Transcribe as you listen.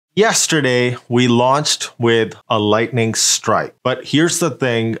Yesterday, we launched with a lightning strike. But here's the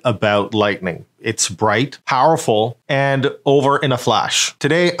thing about lightning. It's bright, powerful, and over in a flash.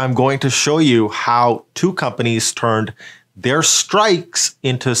 Today, I'm going to show you how two companies turned their strikes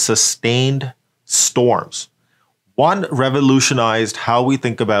into sustained storms. One revolutionized how we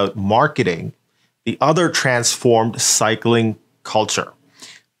think about marketing. The other transformed cycling culture.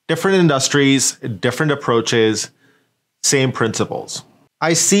 Different industries, different approaches, same principles.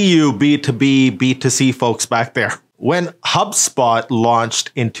 I see you B2B, B2C folks back there. When HubSpot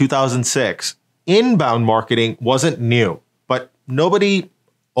launched in 2006, inbound marketing wasn't new, but nobody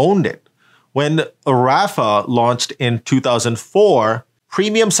owned it. When Rapha launched in 2004,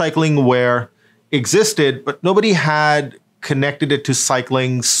 premium cycling wear existed, but nobody had connected it to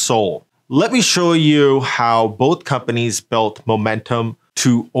cycling's soul. Let me show you how both companies built momentum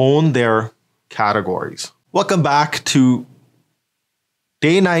to own their categories. Welcome back to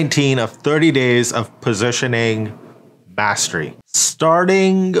Day 19 of 30 days of positioning mastery.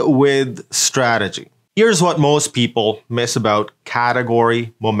 Starting with strategy. Here's what most people miss about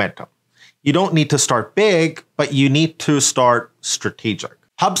category momentum. You don't need to start big, but you need to start strategic.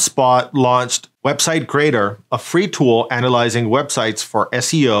 HubSpot launched Website Grader, a free tool analyzing websites for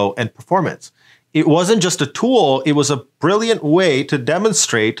SEO and performance. It wasn't just a tool, it was a brilliant way to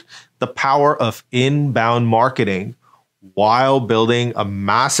demonstrate the power of inbound marketing while building a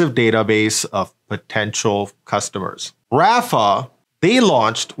massive database of potential customers. Rapha, they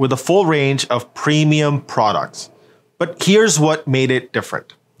launched with a full range of premium products. But here's what made it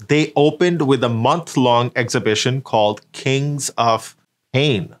different. They opened with a month-long exhibition called Kings of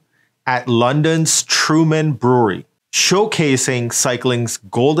Pain at London's Truman Brewery, showcasing cycling's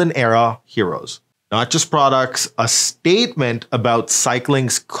golden era heroes. Not just products, a statement about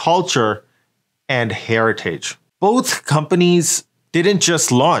cycling's culture and heritage. Both companies didn't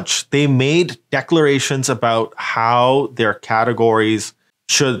just launch, they made declarations about how their categories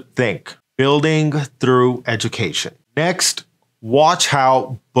should think, building through education. Next, watch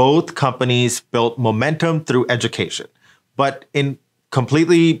how both companies built momentum through education, but in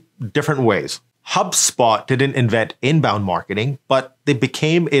completely different ways. HubSpot didn't invent inbound marketing, but they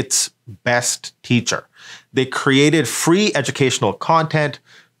became its best teacher. They created free educational content,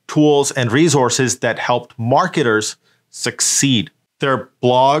 tools, and resources that helped marketers succeed. Their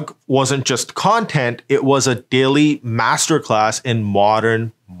blog wasn't just content, it was a daily masterclass in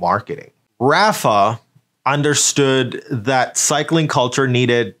modern marketing. Rapha understood that cycling culture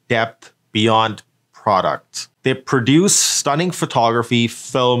needed depth beyond products. They produced stunning photography,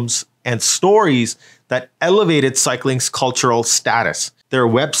 films, and stories that elevated cycling's cultural status. Their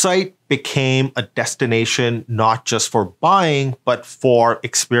website became a destination not just for buying, but for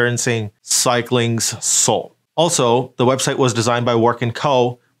experiencing cycling's soul. Also, the website was designed by Work &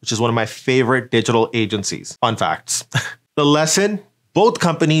 Co., which is one of my favorite digital agencies. Fun facts. The lesson, both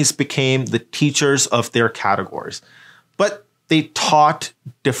companies became the teachers of their categories, but they taught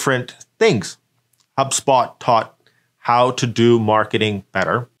different things. HubSpot taught how to do marketing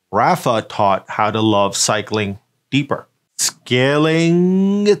better. Rapha taught how to love cycling deeper.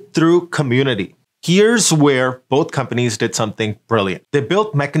 Scaling through community. Here's where both companies did something brilliant. They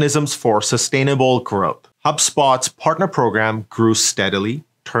built mechanisms for sustainable growth. HubSpot's partner program grew steadily,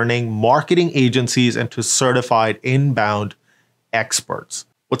 turning marketing agencies into certified inbound experts.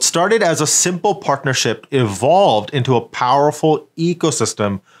 What started as a simple partnership evolved into a powerful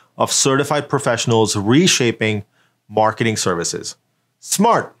ecosystem of certified professionals reshaping marketing services.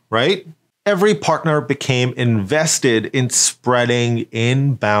 Smart, right? Every partner became invested in spreading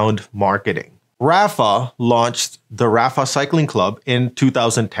inbound marketing. Rapha launched the Rapha Cycling Club in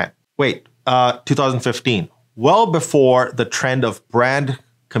 2010. 2015. Well before the trend of brand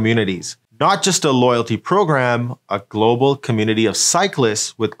communities. Not just a loyalty program, a global community of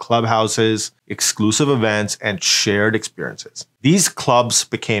cyclists with clubhouses, exclusive events, and shared experiences. These clubs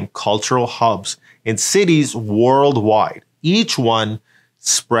became cultural hubs in cities worldwide, each one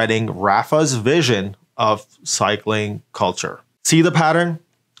spreading Rapha's vision of cycling culture. See the pattern?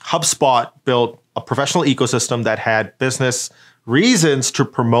 HubSpot built a professional ecosystem that had business reasons to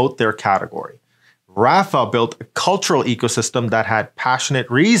promote their category. Rapha built a cultural ecosystem that had passionate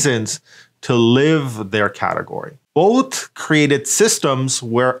reasons to live their category. Both created systems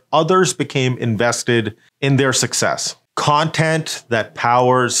where others became invested in their success. Content that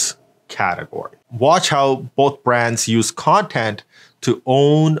powers category. Watch how both brands use content to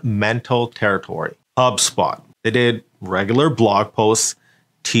own mental territory. HubSpot, they did regular blog posts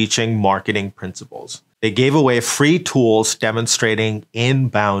teaching marketing principles. They gave away free tools demonstrating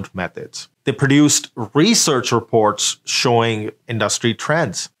inbound methods. They produced research reports showing industry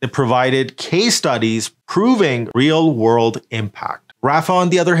trends. They provided case studies proving real-world impact. Rapha, on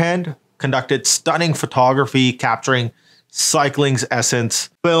the other hand, conducted stunning photography capturing cycling's essence,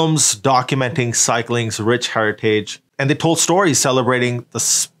 films documenting cycling's rich heritage, and they told stories celebrating the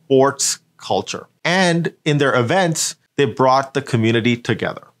sports culture. And in their events, they brought the community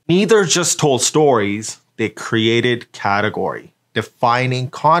together. Neither just told stories, they created category, defining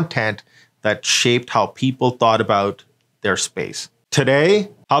content that shaped how people thought about their space. Today,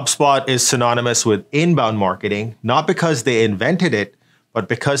 HubSpot is synonymous with inbound marketing, not because they invented it, but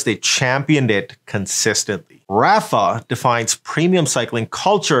because they championed it consistently. Rapha defines premium cycling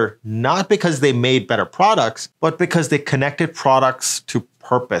culture not because they made better products, but because they connected products to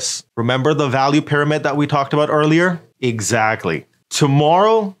purpose. Remember the value pyramid that we talked about earlier? Exactly.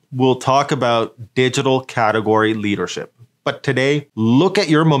 Tomorrow, we'll talk about digital category leadership. But today, look at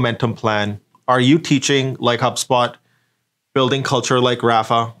your momentum plan. Are you teaching like HubSpot, building culture like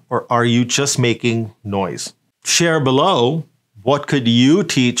Rapha, or are you just making noise? Share below, what could you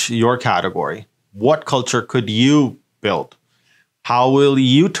teach your category? What culture could you build? How will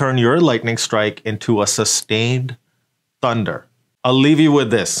you turn your lightning strike into a sustained thunder? I'll leave you with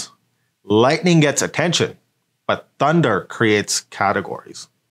this. Lightning gets attention, but thunder creates categories.